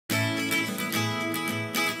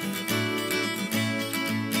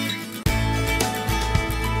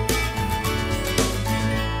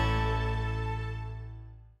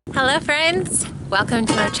Hello friends, welcome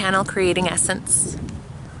to our channel Creating Essence.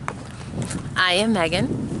 I am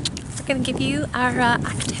Megan. We're going to give you our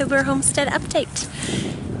October homestead update.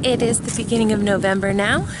 It is the beginning of November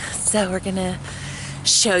now, so we're going to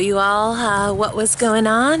show you all what was going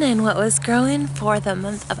on and what was growing for the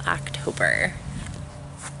month of October.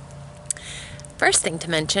 First thing to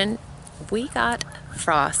mention, we got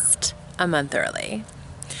frost a month early.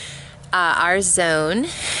 Our zone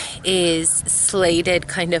is slated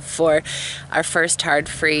kind of for our first hard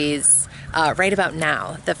freeze right about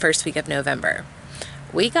now, the first week of November.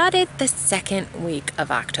 We got it the second week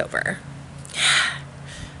of October.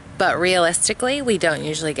 But realistically, we don't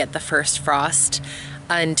usually get the first frost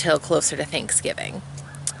until closer to Thanksgiving.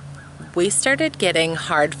 We started getting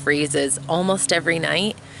hard freezes almost every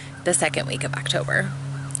night the second week of October.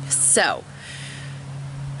 So,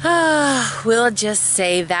 we'll just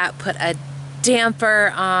say that put a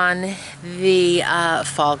damper on the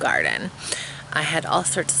fall garden. I had all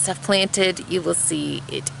sorts of stuff planted. You will see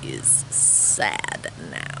it is sad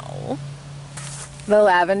now. The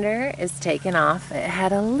lavender is taken off. It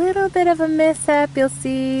had a little bit of a mishap. You'll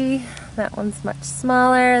see that one's much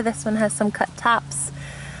smaller. This one has some cut tops.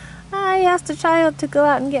 I asked a child to go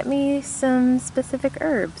out and get me some specific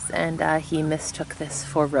herbs, and he mistook this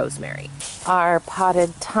for rosemary. Our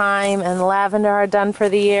potted thyme and lavender are done for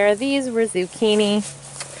the year. These were zucchini.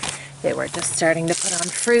 They were just starting to put on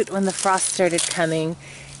fruit when the frost started coming.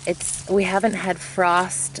 We haven't had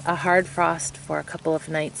frost, a hard frost, for a couple of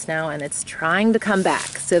nights now, and it's trying to come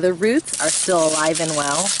back. So the roots are still alive and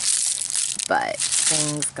well, but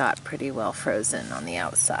things got pretty well frozen on the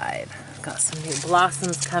outside. Got some new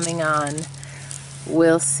blossoms coming on.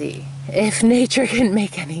 We'll see if nature can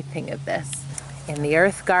make anything of this. In the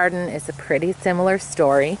earth garden is a pretty similar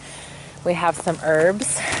story. We have some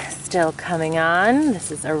herbs still coming on.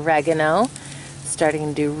 This is oregano, starting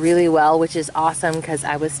to do really well, which is awesome because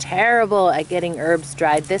I was terrible at getting herbs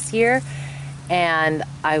dried this year, and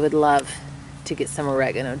I would love to get some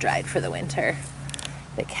oregano dried for the winter.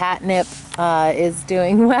 The catnip is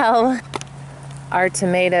doing well. Our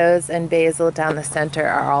tomatoes and basil down the center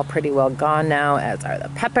are all pretty well gone now, as are the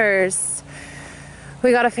peppers.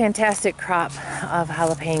 We got a fantastic crop of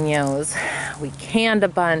jalapenos. We canned a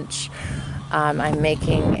bunch. I'm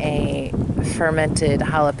making a fermented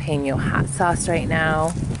jalapeno hot sauce right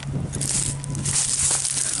now.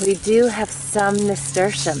 We do have some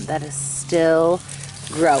nasturtium that is still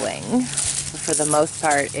growing. For the most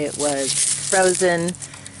part, it was frozen,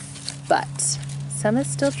 but some is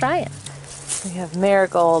still trying. We have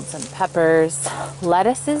marigolds and peppers,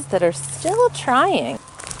 lettuces that are still trying.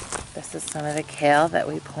 This is some of the kale that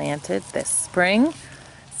we planted this spring.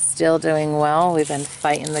 Still doing well. We've been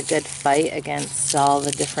fighting the good fight against all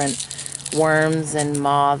the different worms and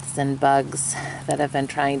moths and bugs that have been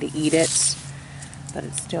trying to eat it, but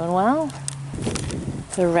it's doing well.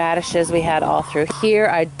 The radishes we had all through here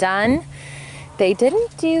are done. They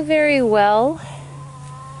didn't do very well.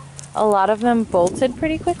 A lot of them bolted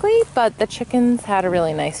pretty quickly, but the chickens had a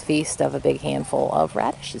really nice feast of a big handful of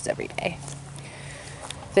radishes every day.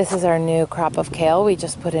 This is our new crop of kale we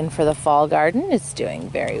just put in for the fall garden. It's doing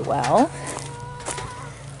very well.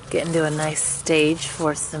 Getting to a nice stage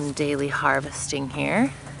for some daily harvesting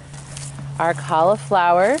here. Our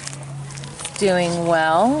cauliflower is doing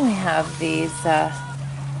well. We have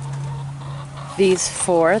these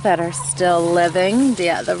four that are still living. The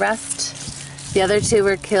other two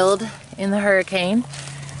were killed in the hurricane,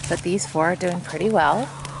 but these four are doing pretty well.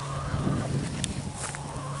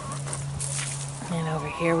 And over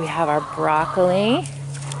here we have our broccoli.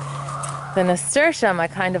 The nasturtium I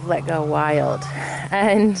kind of let go wild,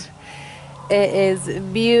 and it is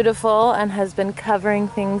beautiful and has been covering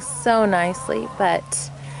things so nicely, but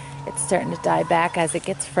it's starting to die back as it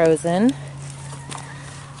gets frozen.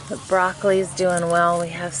 The broccoli is doing well. We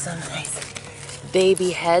have some nice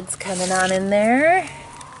baby heads coming on in there.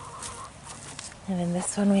 And in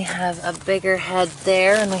this one we have a bigger head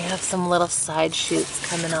there, and we have some little side shoots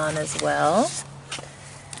coming on as well.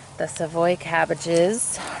 The Savoy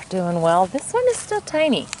cabbages are doing well. This one is still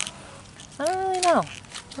tiny. I don't really know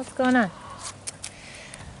what's going on.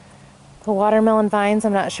 The watermelon vines,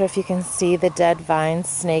 I'm not sure if you can see the dead vines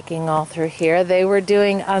snaking all through here. They were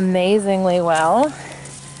doing amazingly well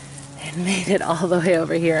and made it all the way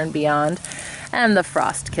over here and beyond. And the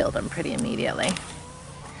frost killed them pretty immediately.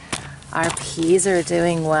 Our peas are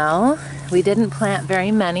doing well. We didn't plant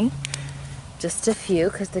very many, just a few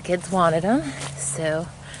because the kids wanted them. So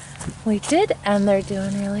we did, and they're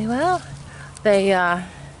doing really well. They are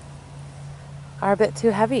a bit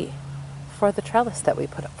too heavy for the trellis that we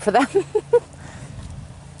put up for them.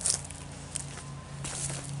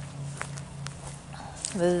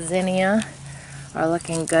 The zinnia are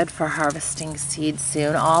looking good for harvesting seeds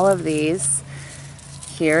soon. All of these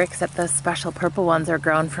here, except those special purple ones, are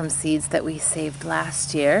grown from seeds that we saved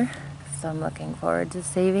last year. So I'm looking forward to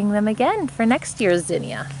saving them again for next year's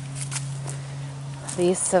zinnia.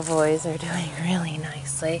 These savoys are doing really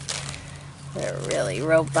nicely. They're really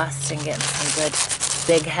robust and getting some good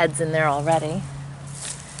big heads in there already.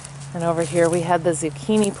 And over here we had the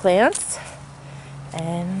zucchini plants,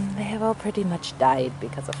 and they have all pretty much died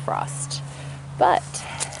because of frost. But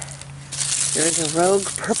there's a rogue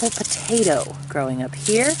purple potato growing up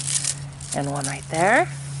here, and one right there.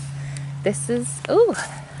 This is, ooh,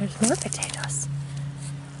 there's more potatoes.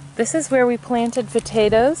 This is where we planted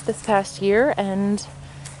potatoes this past year, and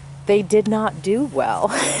they did not do well.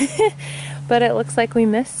 But it looks like we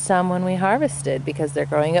missed some when we harvested because they're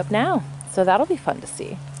growing up now. So that'll be fun to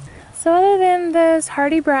see. So other than those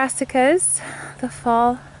hardy brassicas,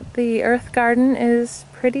 the earth garden is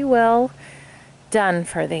pretty well done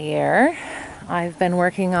for the year. I've been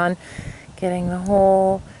working on getting the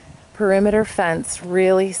whole perimeter fence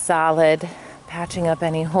really solid, patching up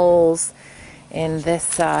any holes in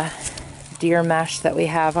this deer mesh that we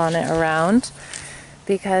have on it around,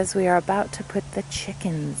 because we are about to put the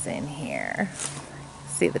chickens in here.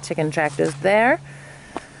 See the chicken tractors there?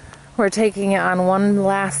 We're taking it on one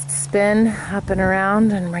last spin up and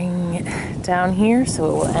around and bringing it down here so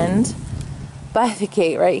it will end by the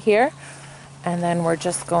gate right here. And then we're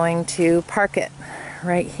just going to park it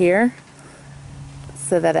right here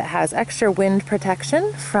so that it has extra wind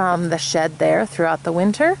protection from the shed there throughout the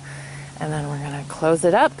winter. And then we're going to close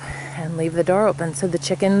it up and leave the door open so the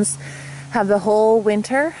chickens have the whole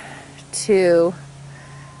winter to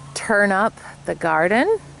turn up the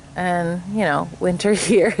garden. And, you know, winter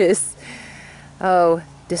here is,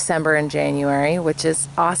 December and January, which is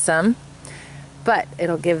awesome. But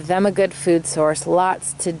it'll give them a good food source,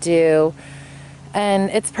 lots to do. And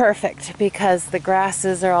it's perfect because the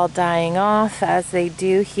grasses are all dying off, as they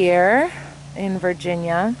do here in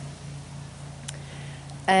Virginia.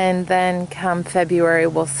 And then come February,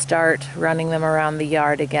 we'll start running them around the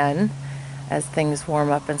yard again as things warm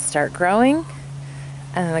up and start growing.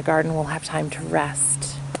 And then the garden will have time to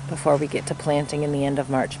rest before we get to planting in the end of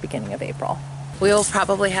March, beginning of April. We will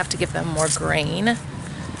probably have to give them more grain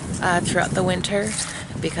throughout the winter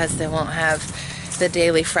because they won't have the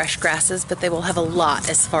daily fresh grasses, but they will have a lot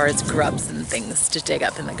as far as grubs and things to dig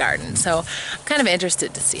up in the garden. So I'm kind of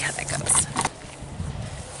interested to see how that goes.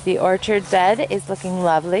 The orchard bed is looking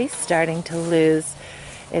lovely, starting to lose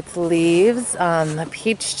its leaves on the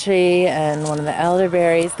peach tree and one of the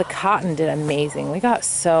elderberries. The cotton did amazing. We got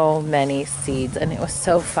so many seeds and it was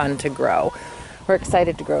so fun to grow. We're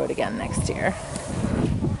excited to grow it again next year.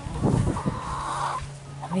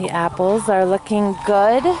 The apples are looking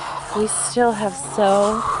good. We still have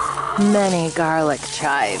so many garlic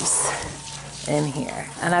chives in here.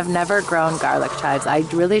 And I've never grown garlic chives. I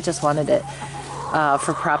really just wanted it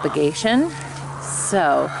for propagation.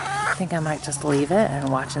 So I think I might just leave it and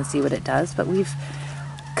watch and see what it does. But we've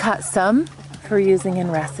cut some for using in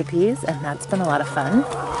recipes, and that's been a lot of fun.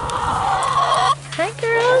 Hi,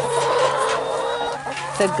 girls.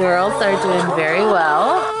 The girls are doing very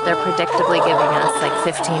well. They're predictably giving us like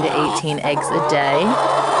 15 to 18 eggs a day.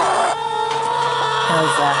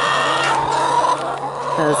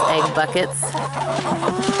 Those egg buckets.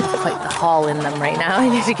 Quite the haul in them right now. I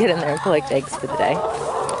need to get in there and collect eggs for the day.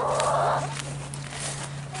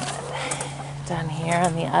 Down here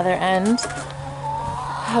on the other end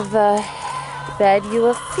of the bed, you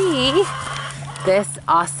will see this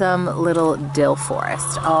awesome little dill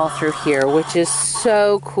forest all through here, which is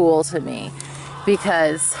so cool to me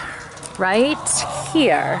because right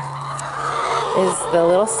here is the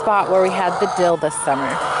little spot where we had the dill this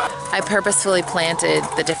summer. I purposefully planted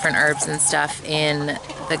the different herbs and stuff in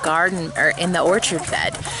the garden or in the orchard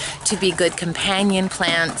bed to be good companion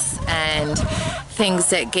plants and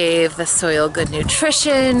things that gave the soil good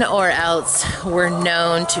nutrition, or else were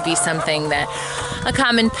known to be something that a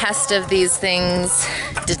common pest of these things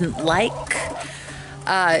didn't like.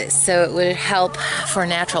 So it would help for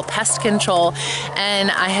natural pest control, and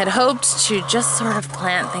I had hoped to just sort of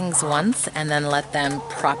plant things once and then let them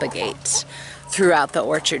propagate throughout the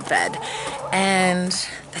orchard bed. And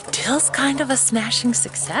the dill's kind of a smashing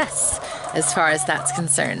success as far as that's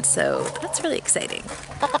concerned, so that's really exciting.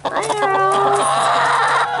 Bye, girls.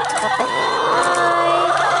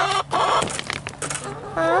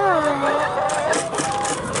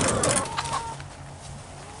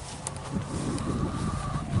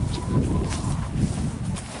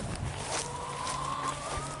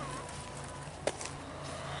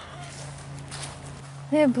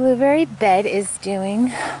 The blueberry bed is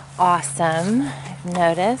doing awesome. I've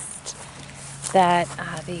noticed that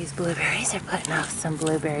these blueberries are putting off some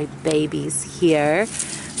blueberry babies here.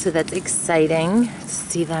 So that's exciting to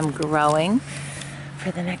see them growing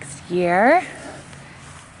for the next year.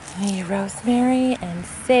 The rosemary and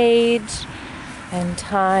sage and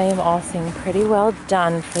thyme all seem pretty well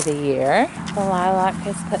done for the year. The lilac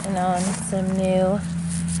is putting on some new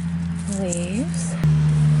leaves.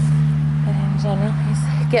 But in general, he's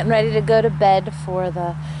getting ready to go to bed for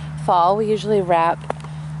the fall. We usually wrap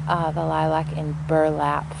the lilac in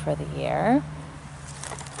burlap for the year.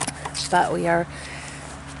 But we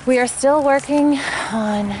are still working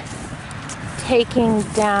on taking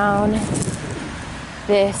down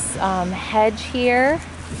this hedge here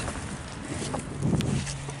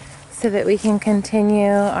so that we can continue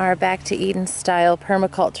our back to Eden style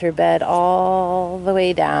permaculture bed all the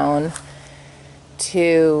way down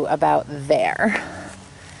to about there.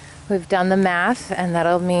 We've done the math, and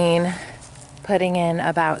that'll mean putting in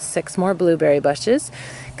about 6 more blueberry bushes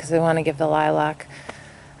because we want to give the lilac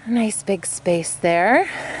a nice big space there.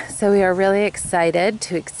 So we are really excited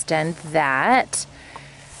to extend that.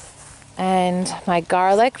 And my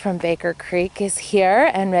garlic from Baker Creek is here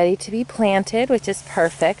and ready to be planted, which is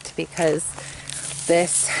perfect because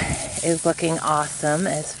this is looking awesome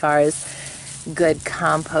as far as good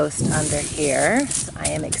compost under here. So I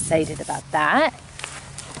am excited about that.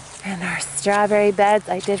 And our strawberry beds,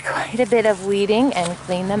 I did quite a bit of weeding and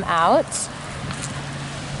clean them out.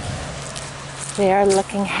 They are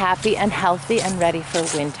looking happy and healthy and ready for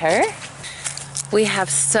winter. We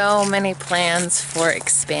have so many plans for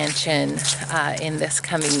expansion in this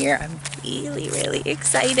coming year. I'm really, really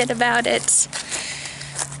excited about it.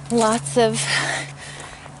 Lots of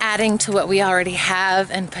adding to what we already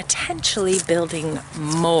have and potentially building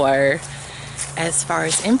more as far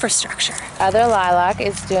as infrastructure. Other lilac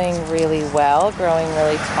is doing really well, growing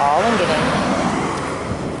really tall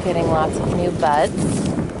and getting lots of new buds.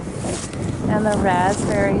 And the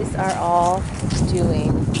raspberries are all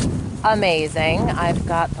doing amazing. I've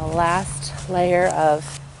got the last layer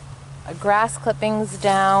of grass clippings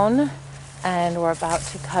down, and we're about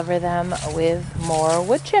to cover them with more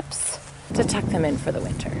wood chips to tuck them in for the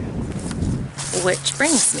winter. Which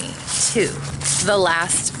brings me to the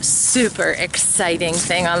last super exciting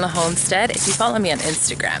thing on the homestead. If you follow me on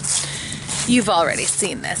Instagram, you've already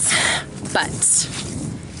seen this, but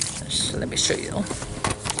let me show you.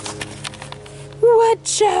 Wood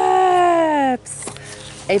chips!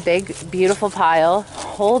 A big, beautiful pile,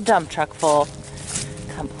 whole dump truck full,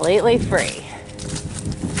 completely free.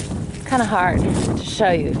 Kind of hard to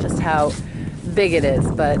show you just how big it is,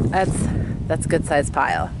 but that's a good sized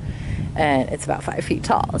pile. And it's about 5 feet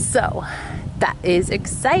tall, so that is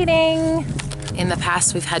exciting. In the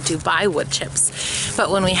past, we've had to buy wood chips,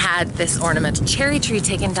 but when we had this ornamental cherry tree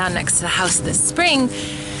taken down next to the house this spring,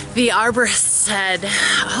 the arborist said,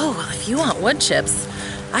 "Oh, well, if you want wood chips,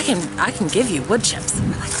 I can give you wood chips."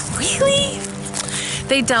 And we're like, really?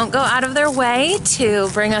 They don't go out of their way to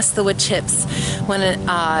bring us the wood chips when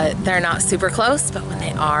they're not super close, but when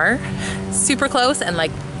they are super close and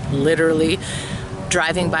like literally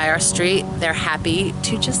driving by our street, they're happy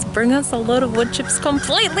to just bring us a load of wood chips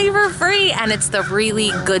completely for free. And it's the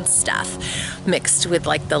really good stuff mixed with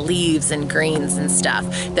like the leaves and greens and stuff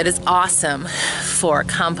that is awesome for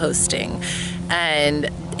composting and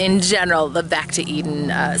in general the back to Eden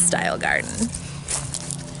style garden.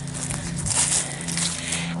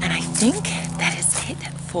 And I think that is it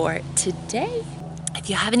for today. If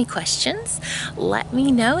you have any questions, let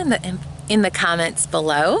me know in the comments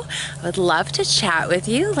below. I would love to chat with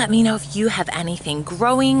you. Let me know if you have anything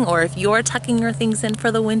growing or if you're tucking your things in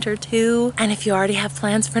for the winter too. And if you already have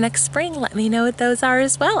plans for next spring, let me know what those are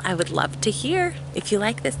as well. I would love to hear. If you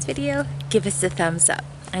like this video, give us a thumbs up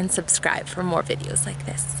and subscribe for more videos like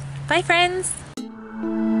this. Bye, friends.